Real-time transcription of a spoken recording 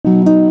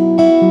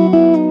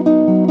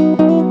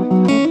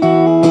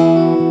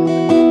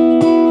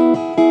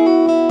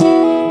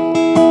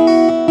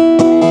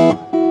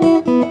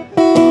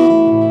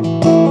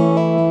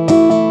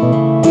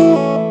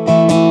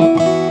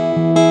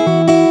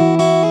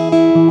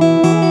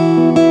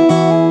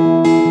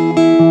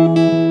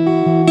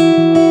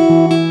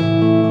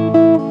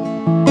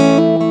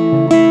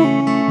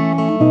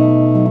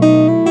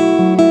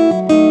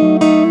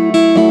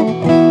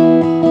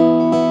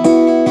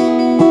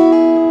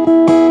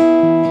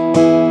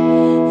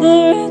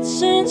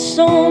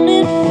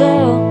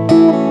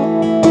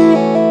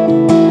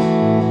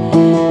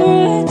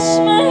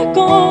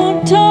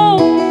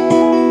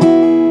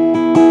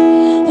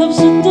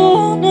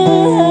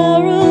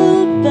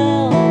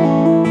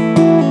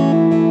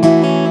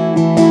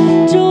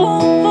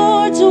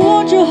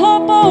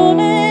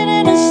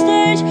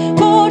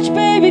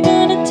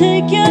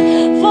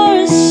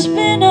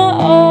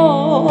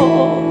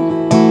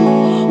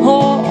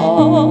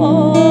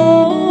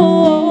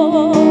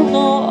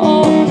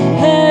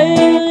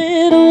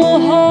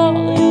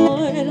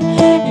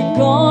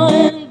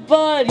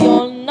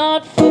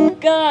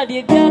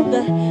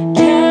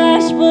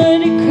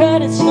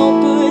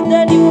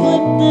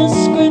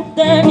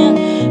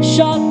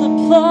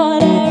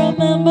plot. I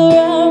remember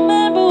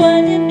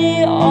when your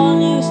neon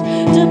used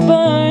to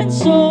burn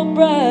so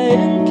bright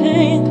and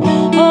pink.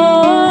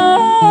 Oh,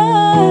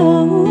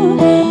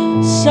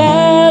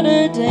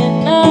 Saturday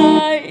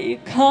night,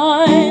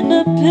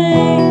 kinda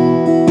pink.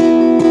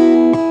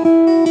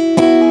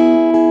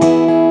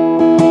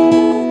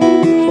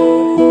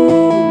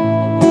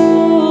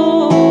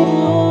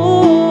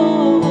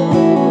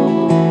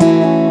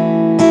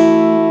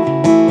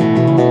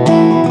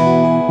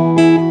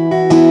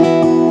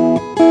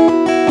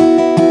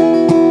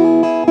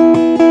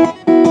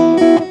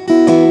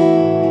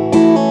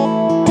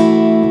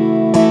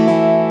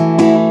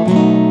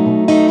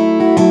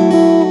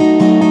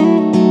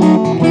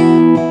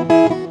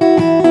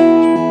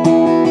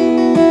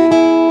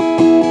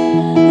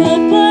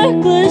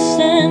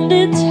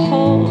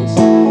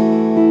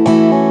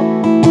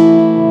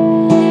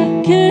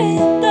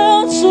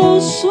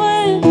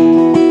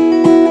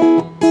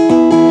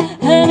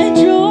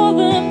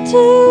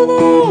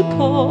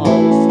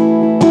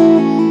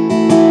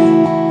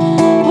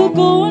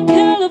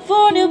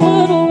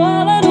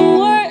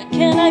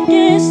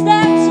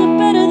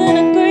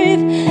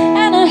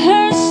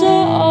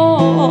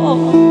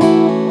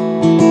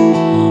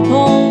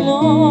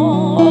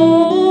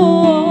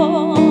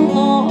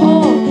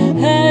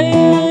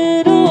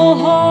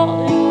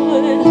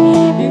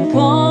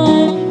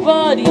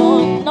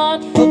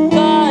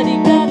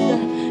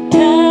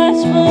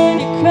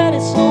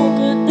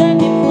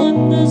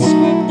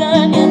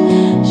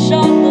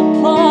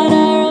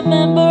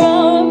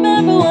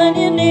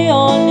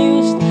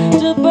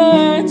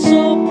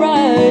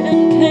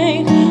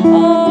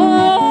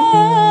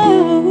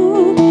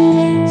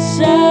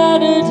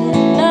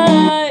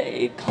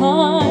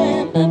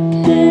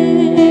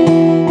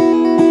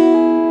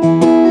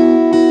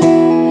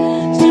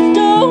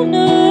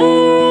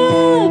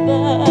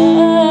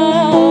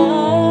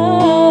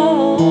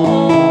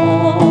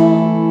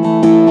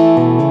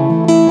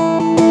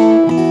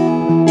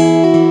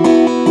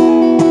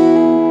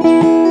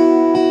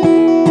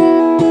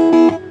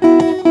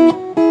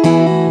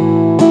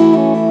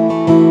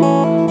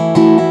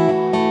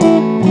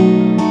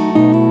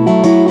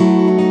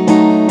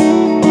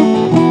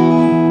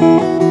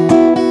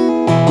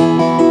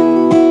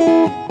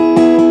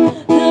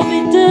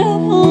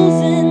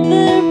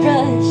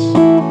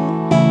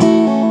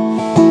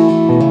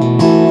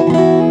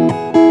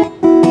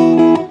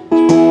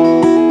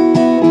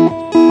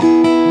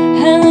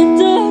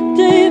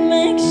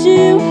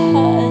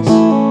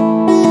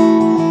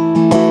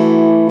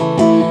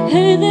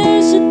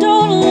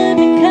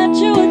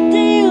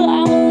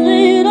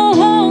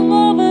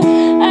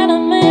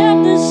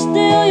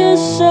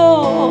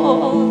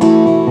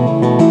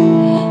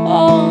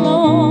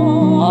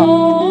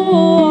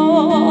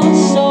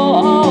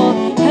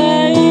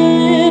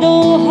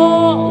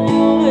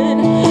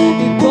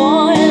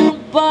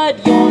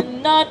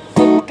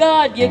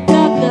 You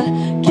got the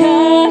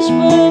cash,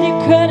 but your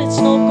credit's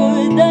no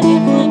good. Then you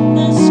flip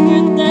the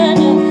script and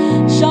you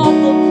shot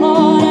the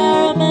plot. I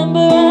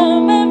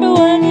remember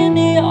when your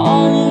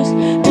neon used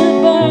to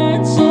burn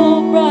so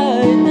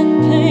bright and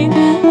pink.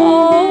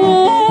 Oh,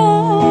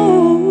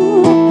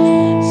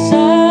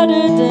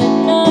 Saturday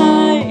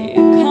night,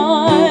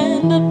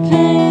 kinda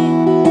pink.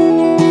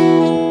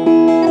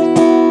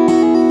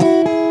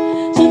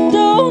 So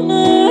don't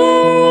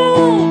worry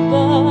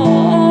about.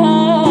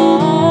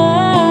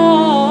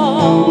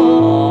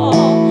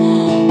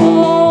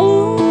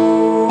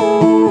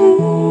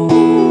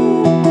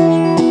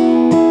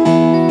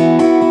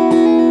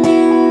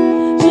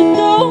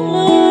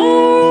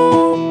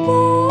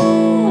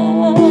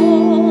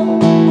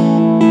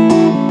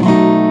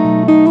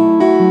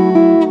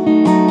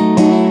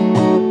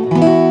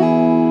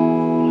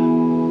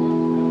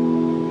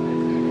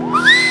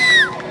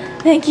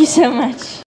 Thank you so much.